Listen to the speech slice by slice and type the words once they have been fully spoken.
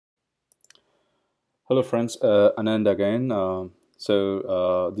Hello friends, Anand again.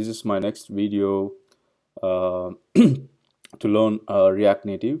 This is my next video to learn React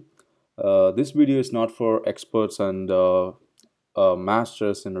Native. This video is not for experts and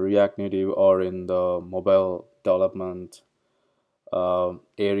masters in React Native or in the mobile development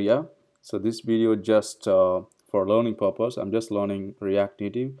area. So this video just for learning purpose. I'm just learning React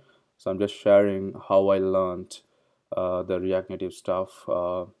Native. So I'm just sharing how I learned the React Native stuff.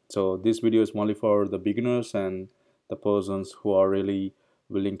 So this video is only for the beginners and the persons who are really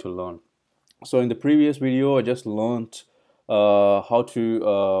willing to learn. So in the previous video, I just learned how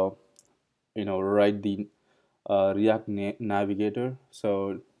to write the React Navigator.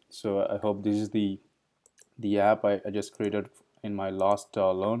 So I hope this is the app I just created in my last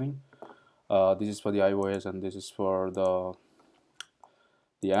learning. This is for the iOS and this is for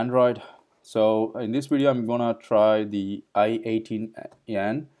the Android. So in this video, I'm gonna try the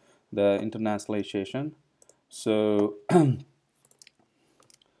I18n, the internationalization. So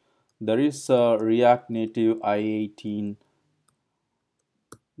there is a React Native I18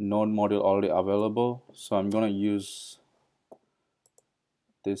 node module already available. So I'm gonna use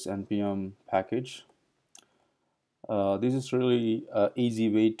this npm package. This is really an easy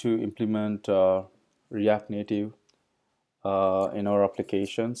way to implement React Native in our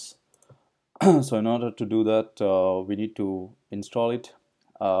applications. So in order to do that, we need to install it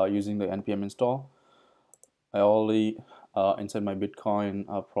using the npm install. I already inside my Bitcoin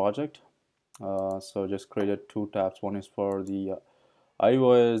project. So just created two tabs. One is for the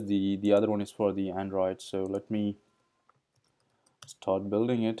iOS, the other one is for the Android. So let me start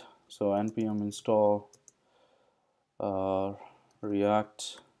building it. So npm install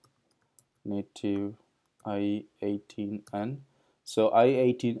React Native I18n. So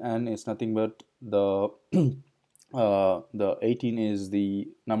I18n is nothing but the 18 is the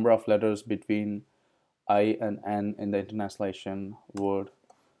number of letters between I and N in the internationalization word.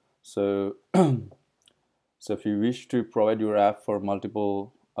 So so if you wish to provide your app for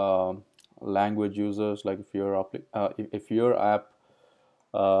multiple language users, like if your app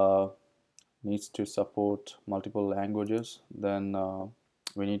needs to support multiple languages, then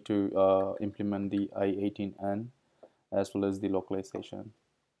we need to implement the I18n as well as the localization.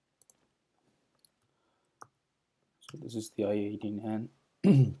 So this is the I18n.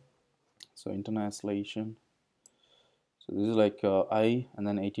 So internationalization. So this is like I and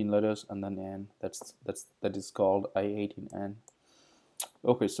then 18 letters and then N. That is called I18n.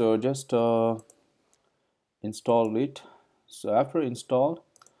 Okay, so just install it. So after installed,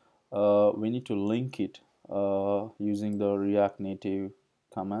 we need to link it using the React Native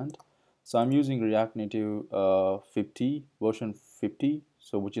command. So I'm using React Native 50 version 50,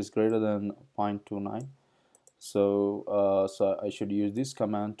 so which is greater than 0.29. So I should use this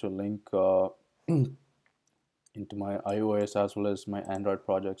command to link into my iOS as well as my Android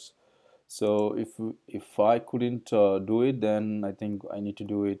projects. So if I couldn't do it, then I think I need to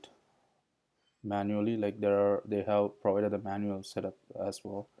do it manually. Like they have provided a manual setup as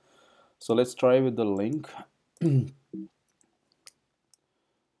well. So let's try with the link.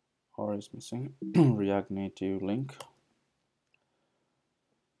 Or is missing React Native link.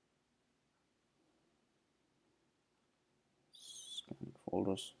 Scanning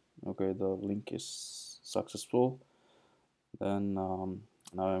folders. Okay, the link is successful. Then now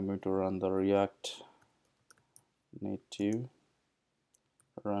I'm going to run the React Native,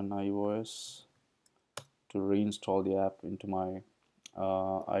 run iOS to reinstall the app into my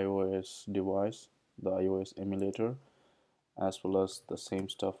iOS device, the iOS emulator, as well as the same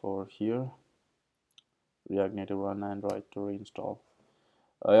stuff over here. React Native run Android to reinstall.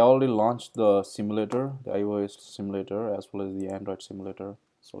 I already launched the simulator, the iOS simulator, as well as the Android simulator.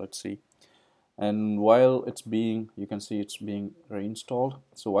 So let's see. And while it's being, you can see it's being reinstalled.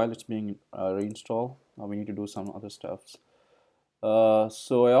 So while it's being reinstalled, we need to do some other stuffs.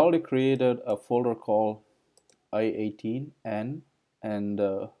 So I already created a folder called I18n and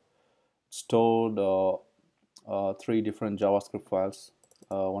stored 3 different JavaScript files.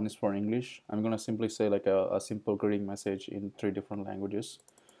 One is for English. I'm gonna simply say like a simple greeting message in 3 different languages.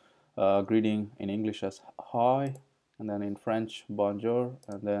 Greeting in English as hi, and then in French bonjour,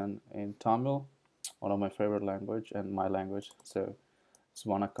 and then in Tamil, one of my favorite language and my language, so it's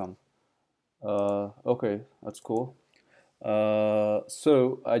vanakkam. Okay, that's cool.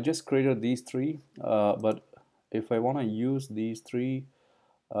 So I just created these 3, but if I want to use these 3,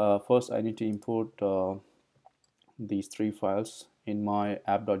 first I need to import these 3 files in my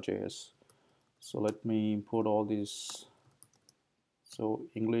app.js. So let me import all these. So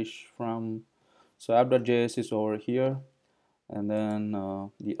English from, so app.js is over here, and then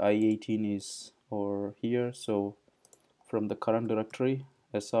the I18 is over here. So from the current directory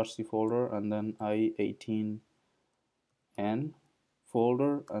src folder, and then I18n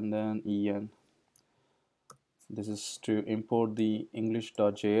folder, and then en. This is to import the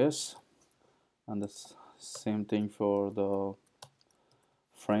english.js, and the same thing for the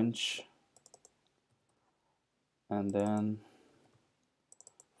French, and then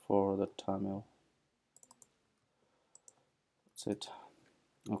for the Tamil. That's it.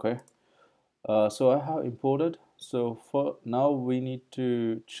 Okay. So I have imported. So for now we need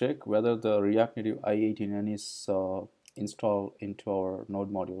to check whether the React Native I18n is installed into our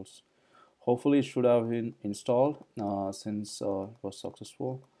node modules. Hopefully it should have been installed since it was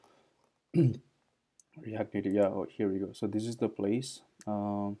successful. React Native, yeah, oh, here we go. So this is the place.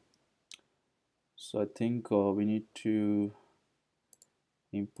 So I think we need to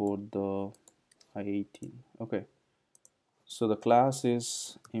import the I18. Okay. So the class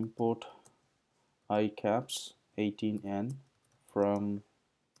is import icaps 18n from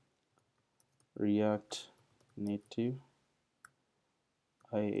React Native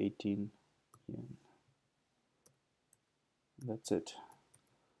I18n. That's it.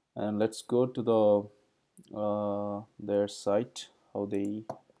 And let's go to the their site, how they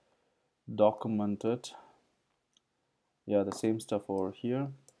document it. Yeah, the same stuff over here.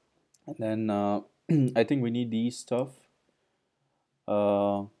 And then I think we need these stuff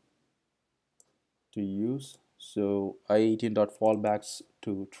to use. So I18.fallbacks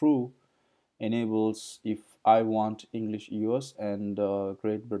to true enables if I want English US and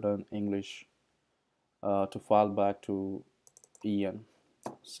Great Britain English to file back to EN.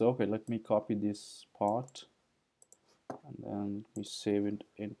 So okay, let me copy this part and then we save it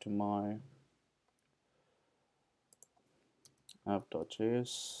into my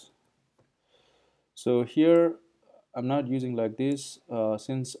app.js. So here I'm not using like this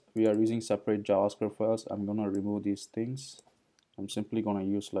since we are using separate JavaScript files. I'm gonna remove these things. I'm simply gonna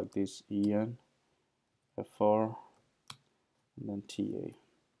use like this en fr and then ta.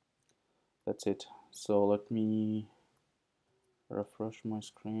 That's it. So let me refresh my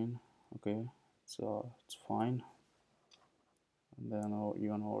screen. Okay, so it's fine. And then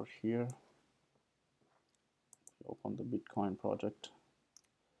even over here, open the Bitcoin project.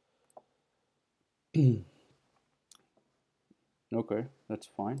 Okay, that's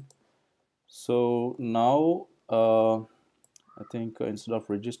fine. So now I think instead of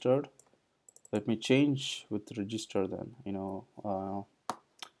registered, let me change with register then,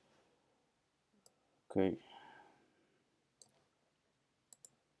 okay.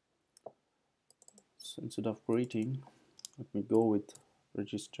 So instead of greeting, let me go with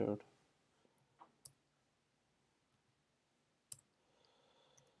registered.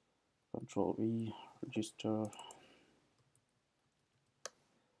 Control V, register,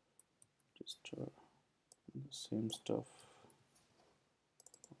 the same stuff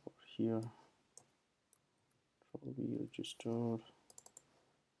over here. Control V, registered,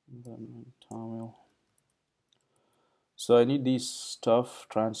 and then in Tamil. So I need these stuff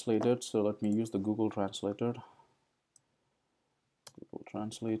translated. So let me use the Google Translator. Google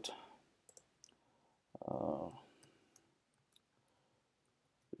Translate.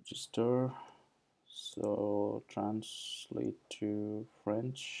 Register. So translate to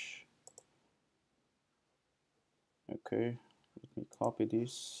French. Okay, let me copy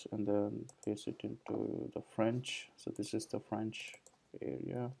this and then paste it into the French. So this is the French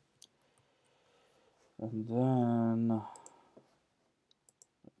area. And then let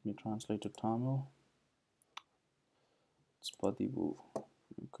me translate to Tamil. It's Padivu.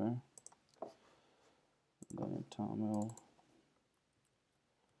 Okay. And then in Tamil.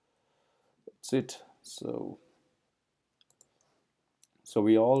 That's it. So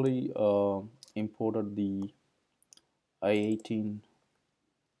we already imported the I18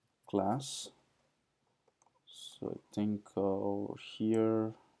 class. So I think over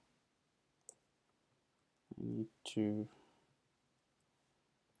here I need to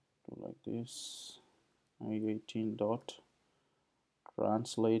do like this. I18 dot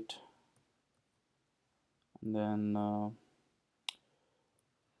translate, and then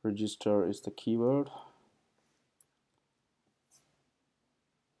register is the keyword.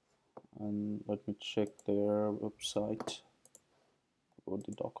 And let me check their website about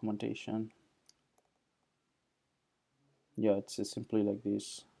the documentation. Yeah, it's simply like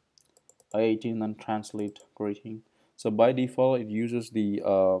this. I18 then translate greeting. So by default it uses the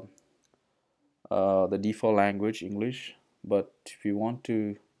default language English, but if you want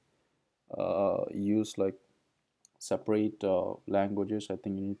to use like separate languages, I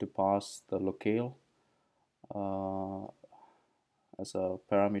think you need to pass the locale as a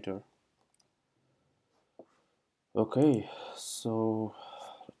parameter. Okay, so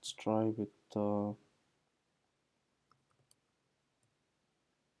let's try with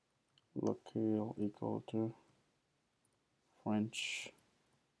locale equal to French.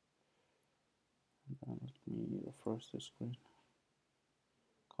 And let me refresh the screen.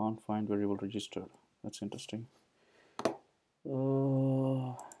 Can't find variable register. That's interesting.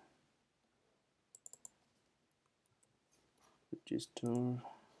 Register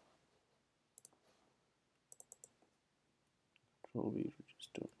control V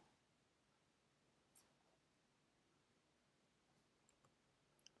register.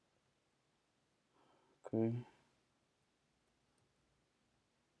 Okay.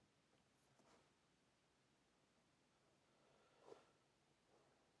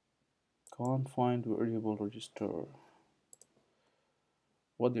 Can't find variable register.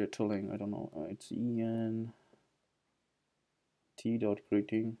 What they're telling, I don't know. It's en t dot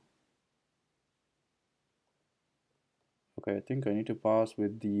greeting. Okay, I think I need to pass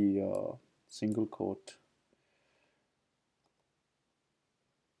with the single quote.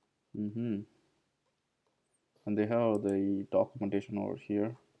 And they have the documentation over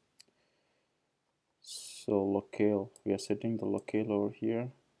here. So locale, we are setting the locale over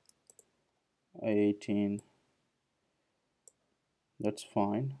here. I18, that's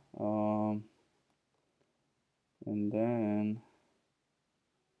fine. And then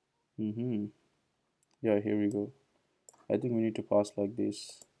yeah, here we go. I think we need to pass like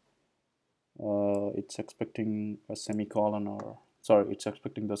this. It's expecting a semicolon, or sorry, it's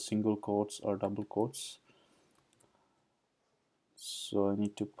expecting the single quotes or double quotes. So I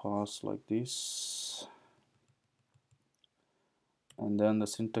need to pass like this. And then the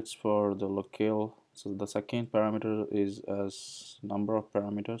syntax for the locale. So the second parameter is as number of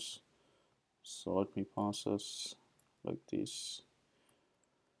parameters. So let me pass as like this.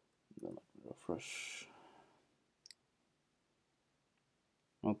 Then let me refresh.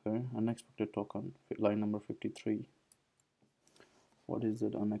 Okay, unexpected token, line number 53. What is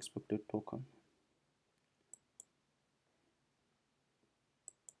that unexpected token?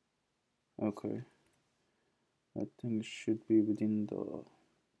 Okay, I think it should be within the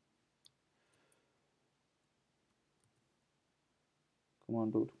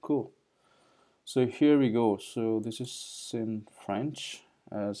command dude. Cool. So here we go. So this is in French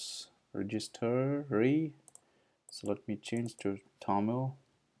as register. So let me change to Tamil.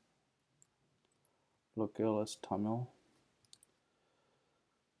 Locale as Tamil.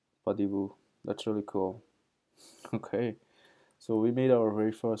 Padivu. That's really cool. Okay. So we made our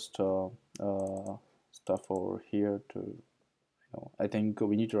very first stuff over here to, I think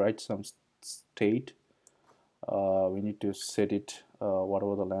we need to write some state. We need to set it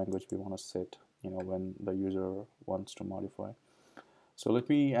whatever the language we want to set, when the user wants to modify. So let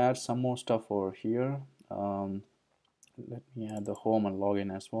me add some more stuff over here. Let me add the home and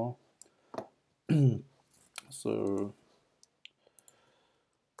login as well. So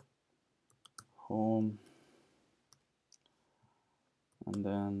home and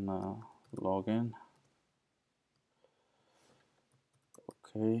then login.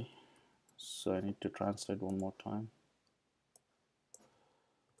 Okay, so I need to translate one more time.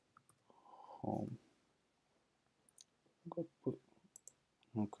 Home.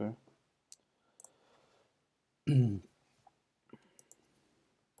 Okay.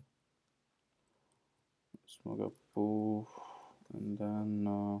 Smugapoo, and then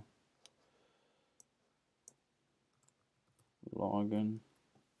login.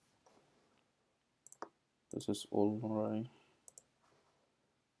 This is Olmarai.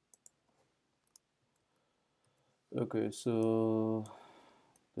 Okay, so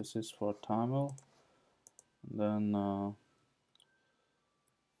this is for Tamil. And then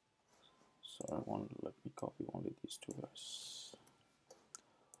so let me copy only these two guys.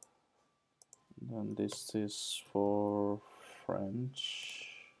 And then this is for French.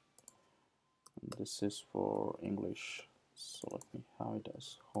 And this is for English. So let me have it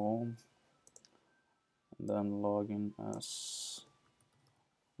as home. And then login as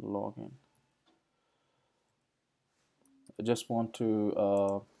login. I just want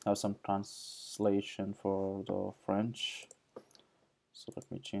to have some translation for the French. So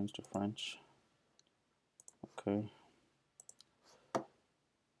let me change to French. Okay.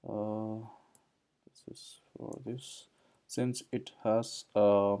 This is for this. Since it has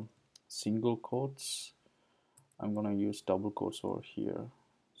single quotes, I'm gonna use double quotes over here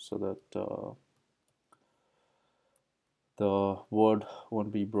so that the word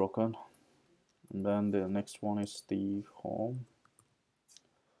won't be broken. And then the next one is the home.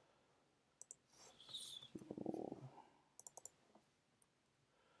 So,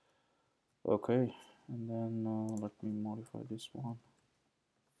 okay, and then let me modify this one.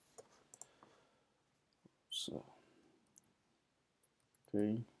 So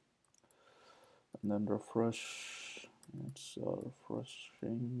okay, and then refresh. It's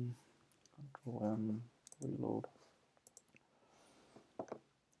refreshing. Control M, reload.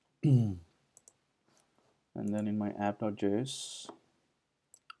 And then in my app.js,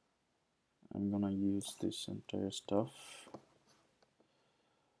 I'm gonna use this entire stuff.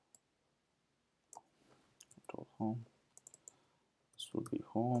 Control home. This will be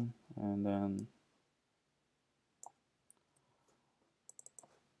home, and then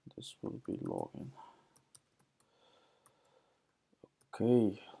this will be login.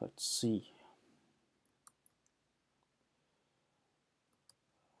 Okay, let's see.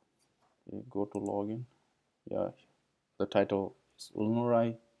 Okay, go to login. Yeah, the title is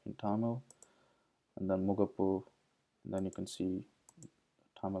Ulnurai in Tamil, and then Mugapu, and then you can see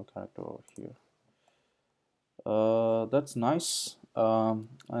Tamil character over here. That's nice.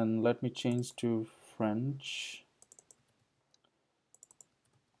 And let me change to French.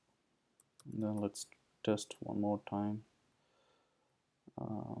 And then let's test one more time.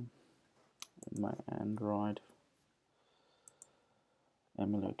 In my Android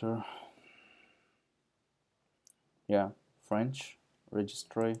emulator. Yeah, French,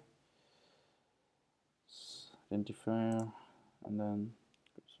 registry, identifier, and then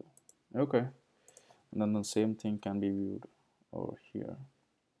okay, and then the same thing can be viewed over here.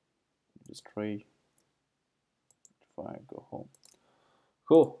 Registry. If I go home.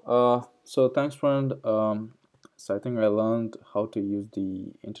 Cool. So thanks, friend. So I think I learned how to use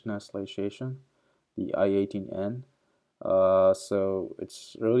the internationalization, the I18n. So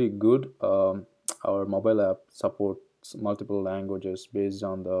it's really good. Our mobile app supports multiple languages based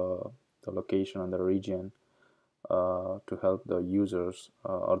on the location and the region to help the users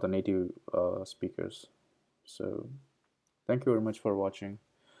or the native speakers. So thank you very much for watching.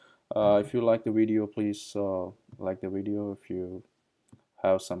 If you like the video, please like the video. If you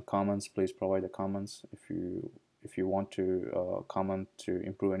have some comments, please provide the comments. If you want to comment to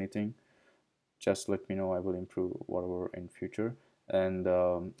improve anything, just let me know. I will improve whatever in future. And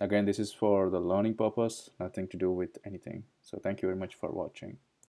again, this is for the learning purpose, nothing to do with anything. So thank you very much for watching.